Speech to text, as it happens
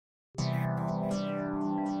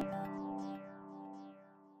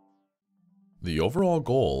The overall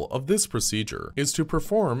goal of this procedure is to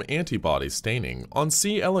perform antibody staining on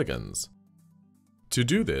C. elegans. To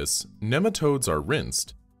do this, nematodes are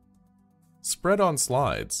rinsed, spread on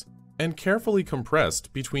slides, and carefully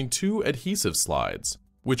compressed between two adhesive slides,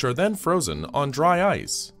 which are then frozen on dry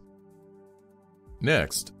ice.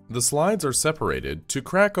 Next, the slides are separated to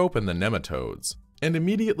crack open the nematodes and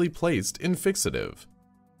immediately placed in fixative.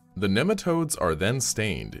 The nematodes are then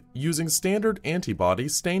stained using standard antibody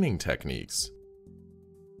staining techniques.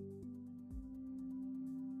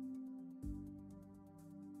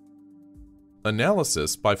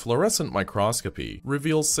 Analysis by fluorescent microscopy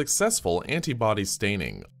reveals successful antibody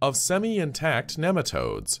staining of semi-intact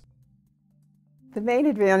nematodes. The main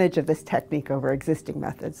advantage of this technique over existing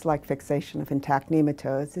methods, like fixation of intact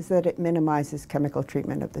nematodes, is that it minimizes chemical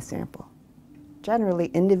treatment of the sample. Generally,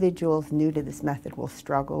 individuals new to this method will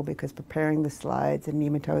struggle because preparing the slides and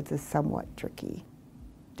nematodes is somewhat tricky.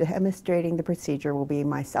 Demonstrating the procedure will be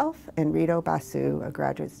myself and Rito Basu, a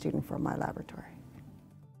graduate student from my laboratory.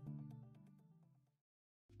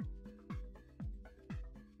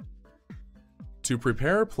 To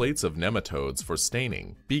prepare plates of nematodes for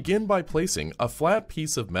staining, begin by placing a flat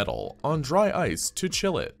piece of metal on dry ice to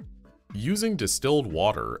chill it. Using distilled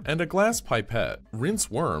water and a glass pipette,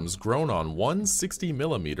 rinse worms grown on one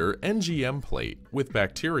 60mm NGM plate with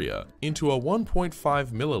bacteria into a 1.5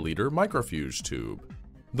 milliliter microfuge tube.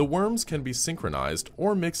 The worms can be synchronized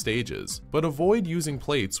or mixed ages, but avoid using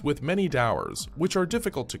plates with many dowers, which are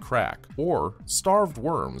difficult to crack, or starved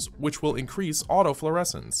worms, which will increase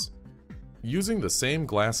autofluorescence. Using the same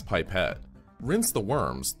glass pipette, rinse the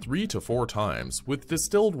worms 3 to 4 times with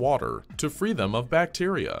distilled water to free them of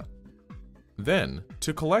bacteria. Then,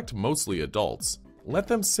 to collect mostly adults, let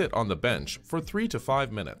them sit on the bench for 3 to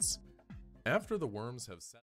 5 minutes. After the worms have set